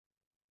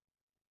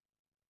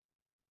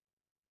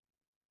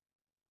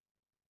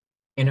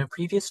In our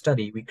previous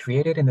study, we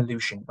created an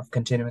illusion of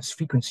continuous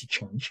frequency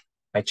change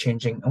by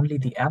changing only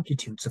the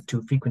amplitudes of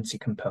two frequency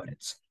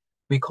components.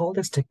 We call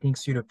this technique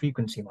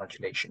pseudo-frequency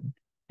modulation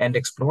and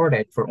explored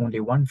it for only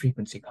one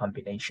frequency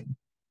combination.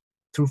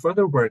 Through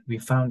further work, we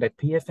found that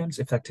PFM's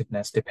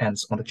effectiveness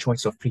depends on the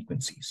choice of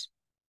frequencies.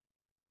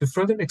 To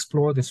further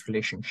explore this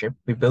relationship,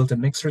 we built a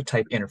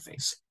mixer-type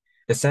interface.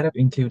 The setup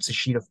includes a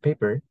sheet of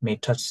paper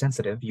made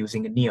touch-sensitive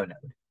using a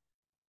neonode.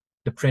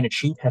 The printed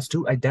sheet has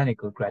two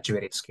identical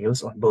graduated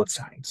scales on both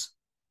sides.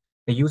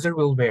 The user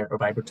will wear a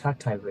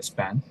vibrotactile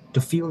wristband to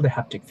feel the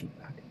haptic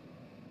feedback.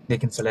 They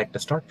can select the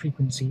start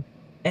frequency,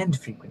 end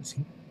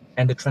frequency,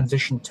 and the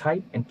transition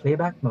type and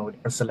playback mode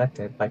are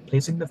selected by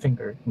placing the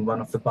finger in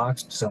one of the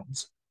boxed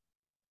zones.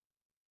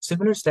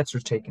 Similar steps are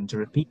taken to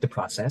repeat the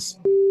process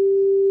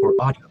for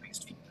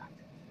audio-based feedback.